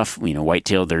rut stuff.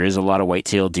 Whitetail, there is a lot of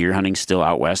whitetail deer hunting still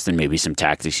out west, and maybe some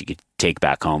tactics you could take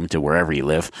back home to wherever you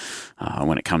live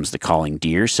when it comes to calling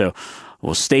deer. So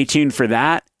we'll stay tuned for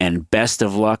that, and best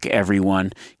of luck,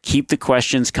 everyone. Keep the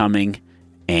questions coming,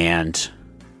 and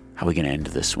how are we going to end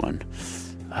this one?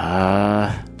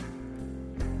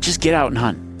 Just get out and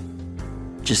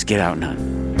hunt. Just get out and hunt.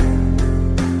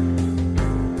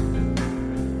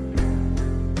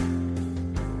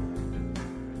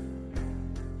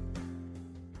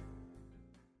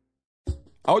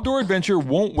 Outdoor adventure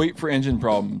won't wait for engine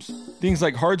problems. Things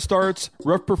like hard starts,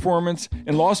 rough performance,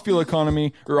 and lost fuel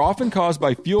economy are often caused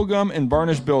by fuel gum and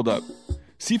varnish buildup.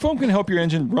 Seafoam can help your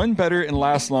engine run better and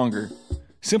last longer.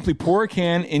 Simply pour a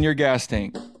can in your gas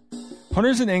tank.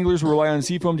 Hunters and anglers rely on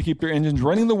Seafoam to keep their engines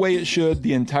running the way it should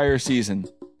the entire season.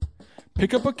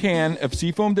 Pick up a can of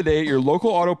Seafoam today at your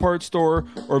local auto parts store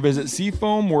or visit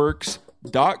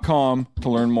seafoamworks.com to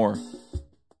learn more.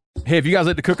 Hey, if you guys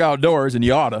like to cook outdoors, and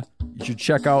you oughta, you should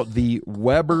check out the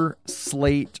Weber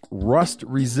Slate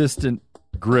rust-resistant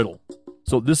griddle.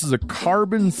 So this is a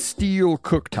carbon steel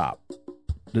cooktop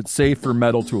that's safe for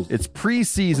metal tools. It's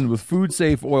pre-seasoned with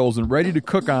food-safe oils and ready to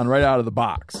cook on right out of the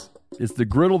box. It's the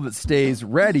griddle that stays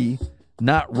ready,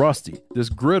 not rusty. This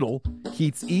griddle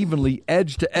heats evenly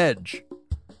edge to edge,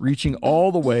 reaching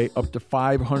all the way up to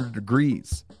 500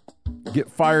 degrees. Get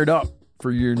fired up for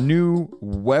your new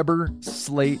Weber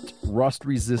Slate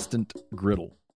rust-resistant griddle.